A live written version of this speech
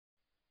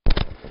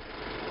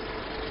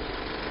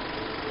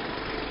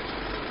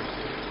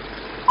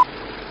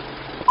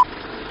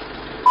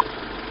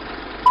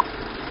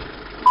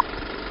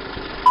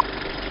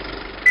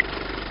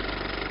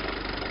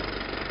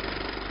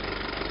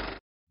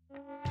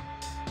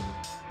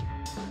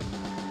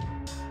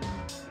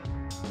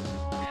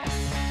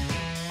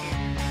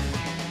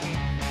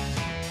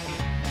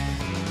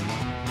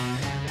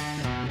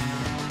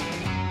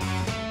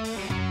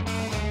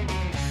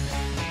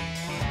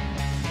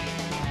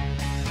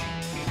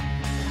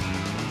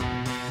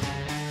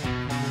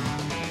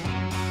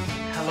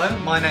Hello,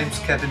 my name's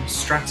Kevin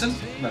Stratton.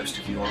 Most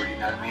of you already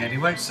know me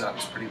anyway, so that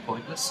was pretty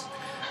pointless.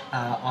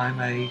 I'm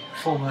a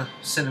former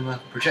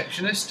cinema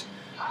projectionist,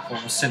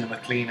 former cinema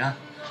cleaner,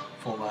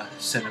 former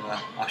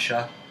cinema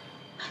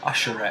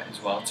usherette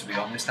as well, to be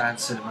honest, and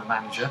cinema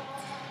manager.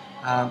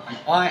 And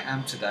I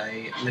am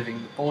today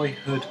living the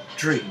boyhood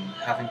dream,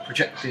 having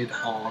projected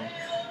on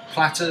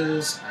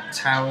platters and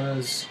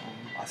towers,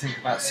 on I think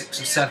about 6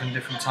 or 7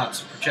 different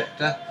types of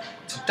projector.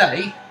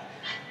 Today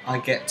I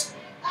get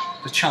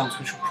the chance,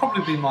 which will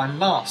probably be my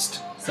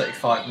last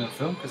 35mm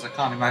film, because I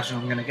can't imagine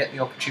I'm going to get the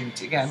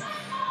opportunity again,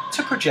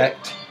 to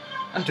project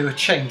and do a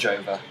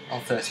changeover on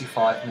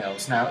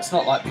 35mm. Now, it's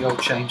not like the old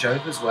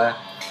changeovers where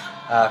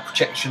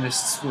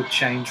projectionists would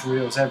change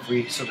reels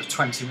every sort of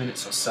 20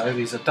 minutes or so.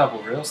 These are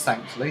double reels,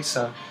 thankfully,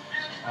 so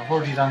I've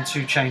already done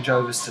 2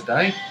 changeovers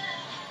today.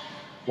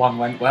 One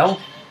went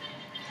well,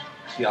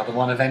 the other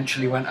one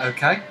eventually went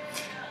okay.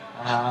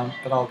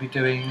 But I'll be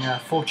doing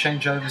 4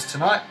 changeovers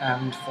tonight,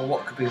 and for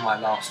what could be my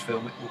last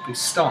film, it will be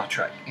Star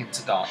Trek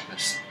Into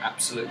Darkness.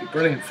 Absolutely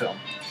brilliant film.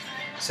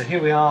 So here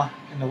we are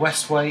in the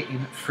Westway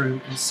in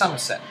Frome in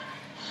Somerset.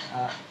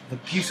 The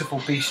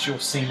beautiful beast you'll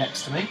see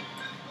next to me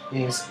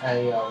is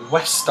a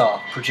Westar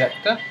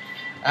projector,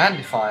 and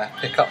if I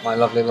pick up my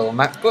lovely little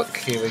MacBook,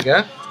 here we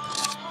go.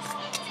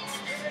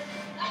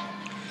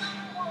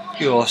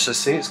 You'll also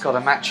see it's got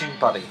a matching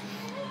buddy.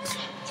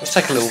 So let's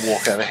take a little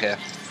walk over here.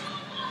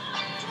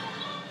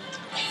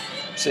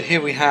 So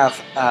here we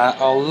have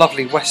our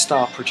lovely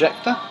Westar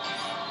projector,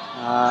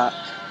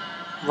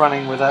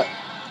 running with a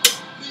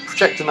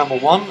projector number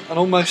 1, an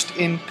almost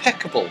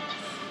impeccable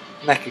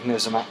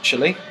mechanism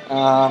actually.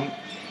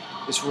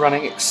 It's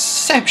running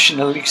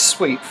exceptionally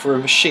sweet for a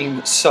machine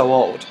that's so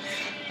old.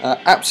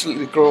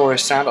 Absolutely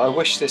glorious sound. I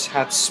wish this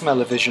had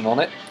smell-o-vision on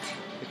it,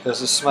 because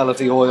the smell of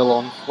the oil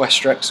on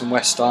Westerex and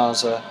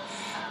Westars are,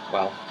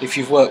 well, if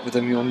you've worked with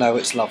them you'll know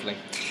it's lovely.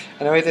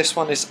 Anyway, this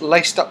one is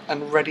laced up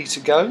and ready to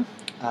go.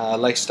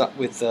 Laced up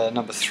with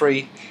number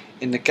 3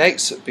 in the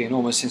gates. It would be an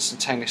almost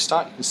instantaneous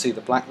start. You can see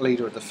the black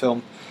leader of the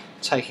film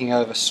taking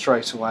over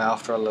straight away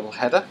after a little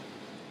header.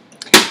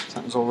 So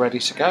that was all ready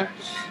to go.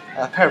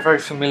 A pair of very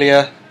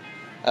familiar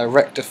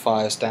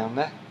rectifiers down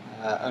there.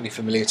 Only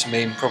familiar to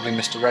me and probably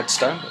Mr.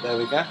 Redstone, but there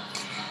we go.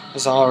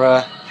 There's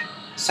our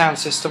sound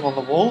system on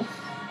the wall.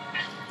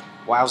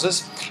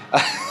 Wowzers.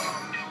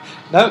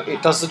 No,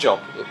 it does the job.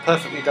 It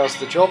perfectly does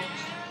the job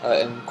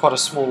in quite a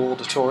small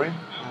auditorium.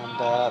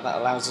 That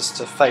allows us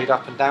to fade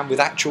up and down with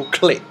actual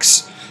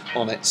clicks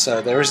on it,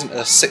 so there isn't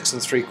a 6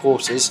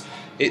 3/4,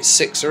 it's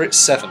 6 or it's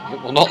 7.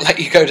 It will not let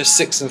you go to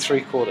 6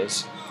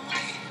 3/4.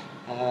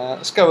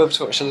 Let's go over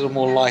to it a little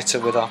more lighter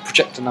with our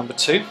projector number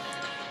 2.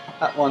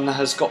 That one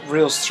has got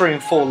reels 3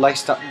 and 4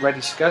 laced up and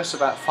ready to go, so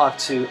about 5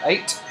 to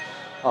 8.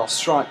 I'll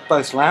strike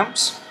both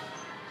lamps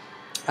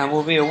and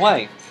we'll be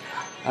away.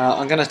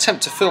 I'm going to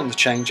attempt to film the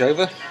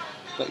changeover,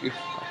 but you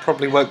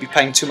probably won't be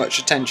paying too much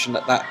attention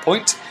at that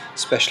point,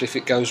 especially if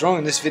it goes wrong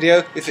in this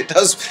video. If it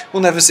does,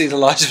 we'll never see the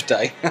light of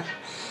day.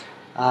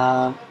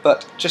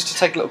 But just to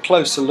take a little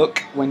closer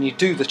look when you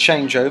do the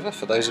changeover,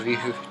 for those of you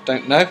who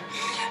don't know,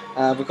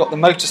 we've got the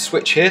motor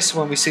switch here, so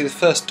when we see the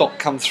first dot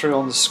come through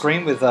on the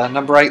screen with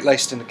number 8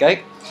 laced in the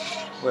gate,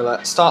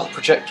 we'll start the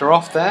projector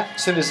off there.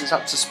 As soon as it's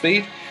up to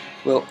speed,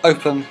 we'll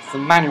open the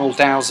manual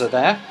dowser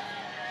there.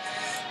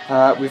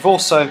 We've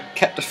also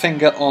kept a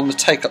finger on the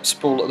take-up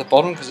spool at the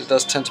bottom, because it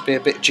does tend to be a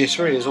bit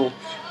jittery, as all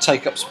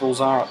take-up spools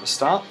are at the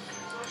start.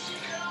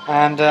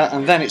 And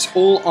then it's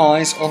all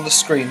eyes on the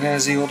screen.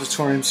 There's the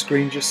auditorium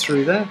screen just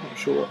through there. Not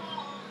sure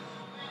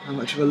how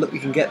much of a look you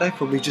can get there.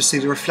 Probably just see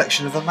the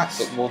reflection of a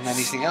MacBook more than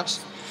anything else.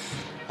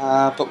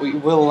 But what you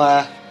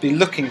will be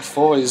looking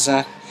for is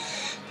the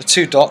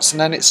 2 dots, and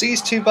then it's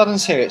these 2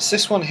 buttons here. It's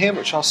this one here,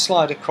 which I'll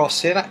slide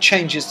across here. That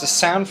changes the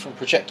sound from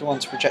projector 1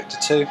 to projector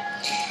 2.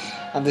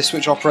 And this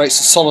which operates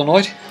a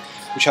solenoid,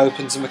 which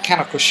opens a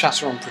mechanical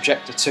shutter on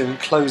projector 2 and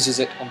closes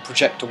it on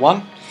projector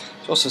 1.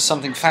 There's also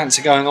something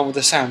fancy going on with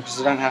the sound,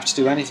 because I don't have to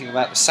do anything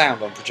about the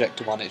sound on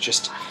projector 1, it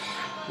just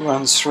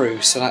runs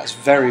through, so that's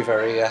very,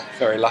 very,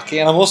 very lucky.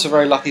 And I'm also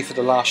very lucky for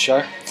the last show,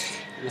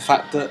 in the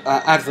fact that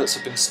adverts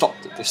have been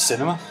stopped at this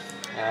cinema,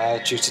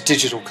 due to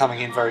digital coming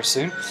in very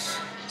soon.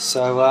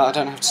 So I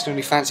don't have to do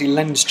any fancy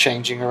lens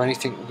changing or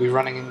anything. We'll be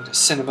running in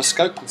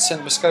CinemaScope and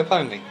CinemaScope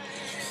only.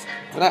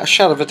 Without a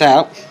shadow of a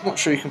doubt, I'm not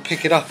sure you can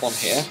pick it up on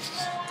here.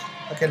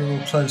 I'll get a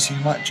little closer, you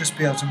might just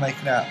be able to make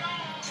it out.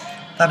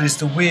 That is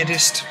the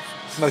weirdest,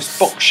 most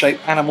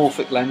box-shaped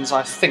anamorphic lens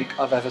I think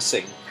I've ever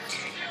seen.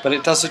 But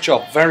it does the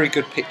job. Very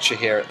good picture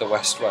here at the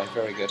Westway,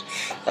 very good.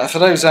 For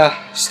those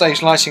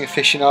stage lighting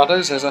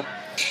aficionados, there's a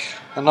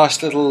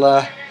nice little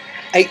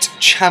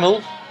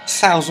 8-channel,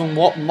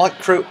 1000-watt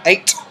Micro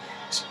 8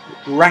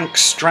 rank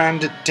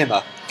strand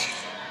dimmer.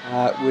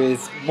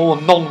 With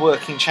more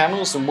non-working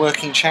channels than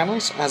working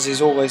channels, as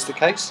is always the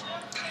case.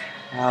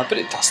 But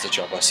it does the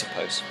job, I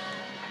suppose.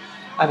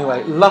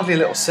 Anyway, lovely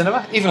little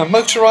cinema. Even a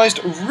motorised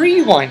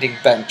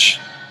rewinding bench.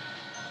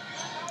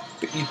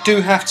 But you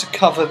do have to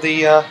cover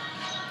the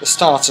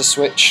starter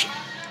switch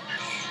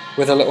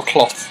with a little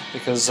cloth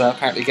because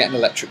apparently you get an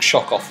electric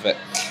shock off of it.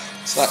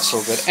 So that's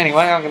all good.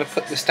 Anyway, I'm going to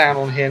put this down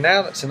on here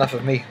now. That's enough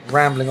of me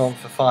rambling on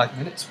for 5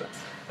 minutes, but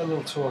a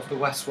little tour of the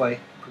Westway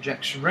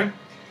projection room.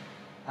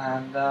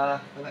 And the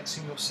next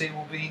thing you'll see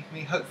will be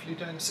me hopefully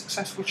doing a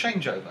successful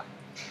changeover.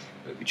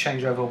 Will it be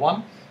changeover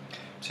 1,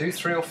 2,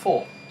 3 or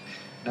 4?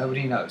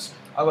 Nobody knows.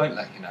 I won't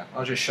let you know.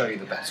 I'll just show you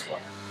the best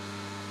one.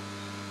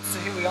 So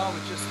here we are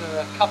with just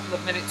a couple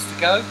of minutes to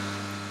go.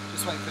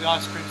 Just waiting for the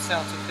ice cream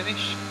sound to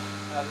finish.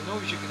 The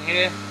noise you can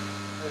hear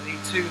are the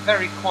two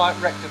very quiet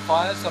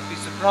rectifiers. I'd be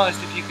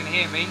surprised if you can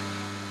hear me.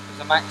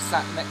 There's a Max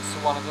sat next to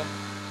one of them.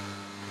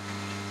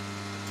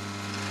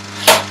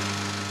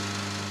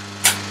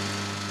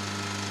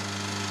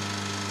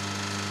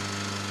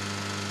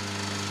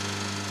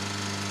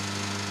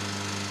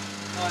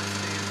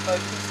 Nicely in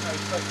focus, no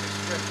focus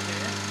drift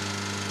here.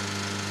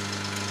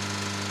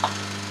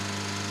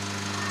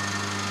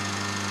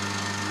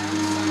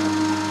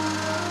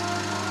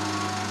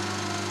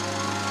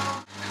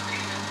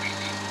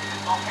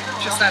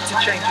 Just had to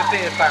change a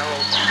beer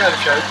barrel, no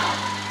joke.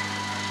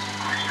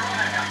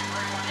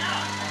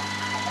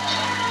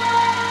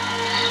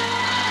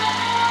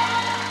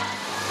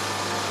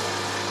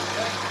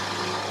 Okay.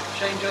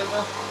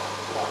 Changeover.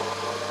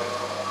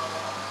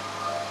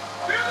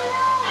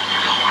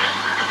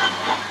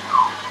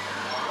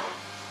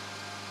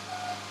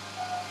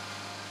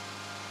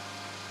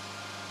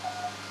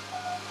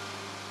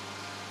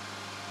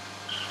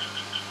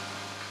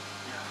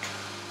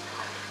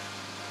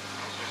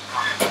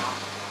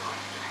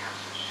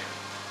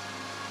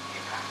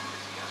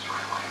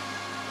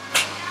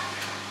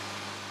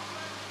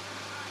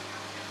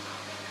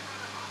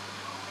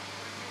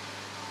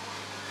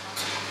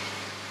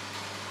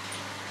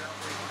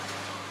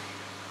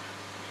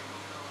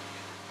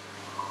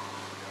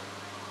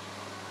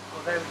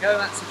 Well, there we go,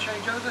 that's a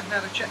changeover.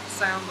 Now to check the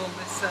sound on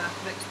this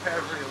next pair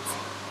of reels.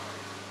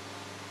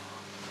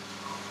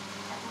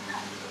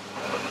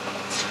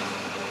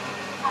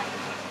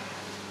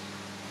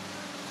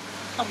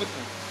 Come with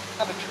me,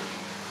 have a trip.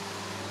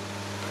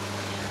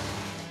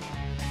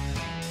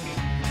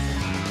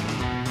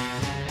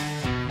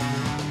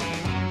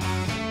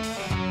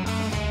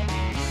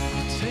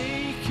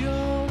 Take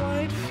your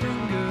white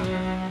finger,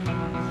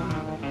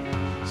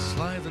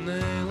 slide the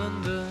nail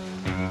under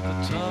the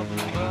top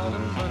and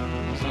bottom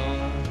buttons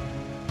on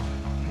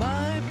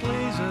my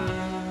blazer.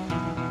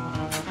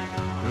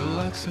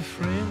 Relax the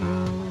frame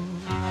roll,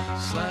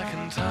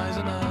 slacken ties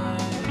and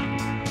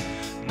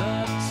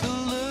not to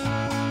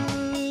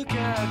look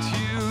at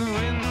you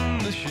in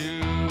the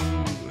shoe,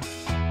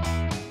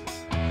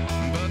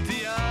 but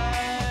the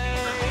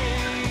eyes.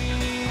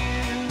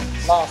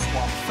 Last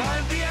one.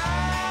 Find the eyes,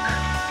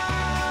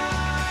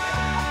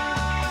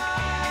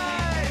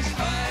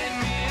 find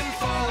me and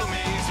follow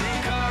me through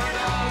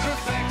corridors or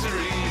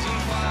factories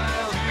and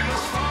files. You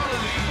must follow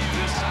me.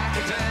 This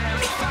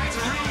academic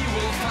factory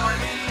will find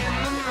me in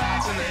the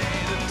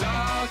matinee, the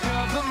dark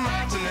of the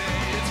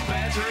matinee. It's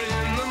better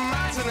in the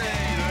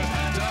matinee.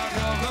 The dark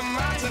of the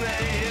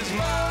matinee is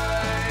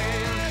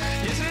mine.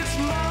 Yes, it's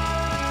mine.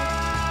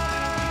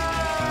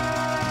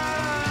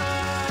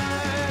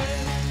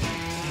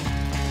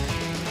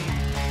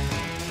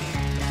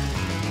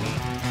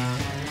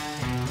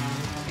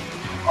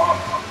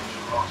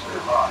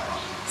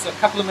 So a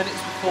couple of minutes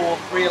before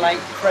reel 8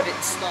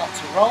 credits start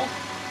to roll,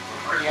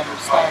 the end of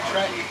Star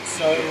Trek,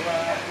 so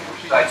we'll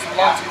be doing some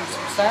lighting and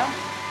some sound.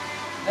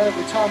 Then it'll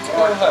be time to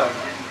go home.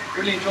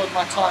 Really enjoyed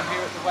my time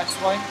here at the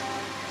Westway.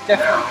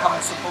 Definitely come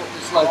and support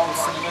this local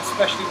cinema,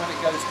 especially when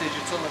it goes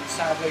digital, and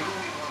sadly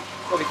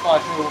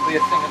 45mm will be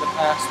a thing of the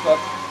past,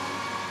 but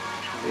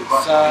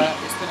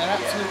it's been an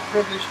absolute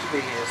privilege to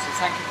be here, so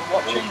thank you for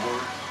watching,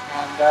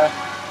 and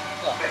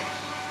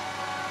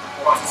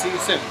hope to see you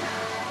soon on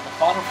the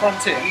final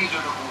frontier. These are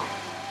the boys.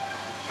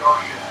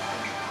 Starship.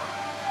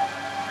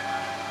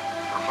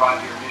 For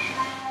 5-year mission.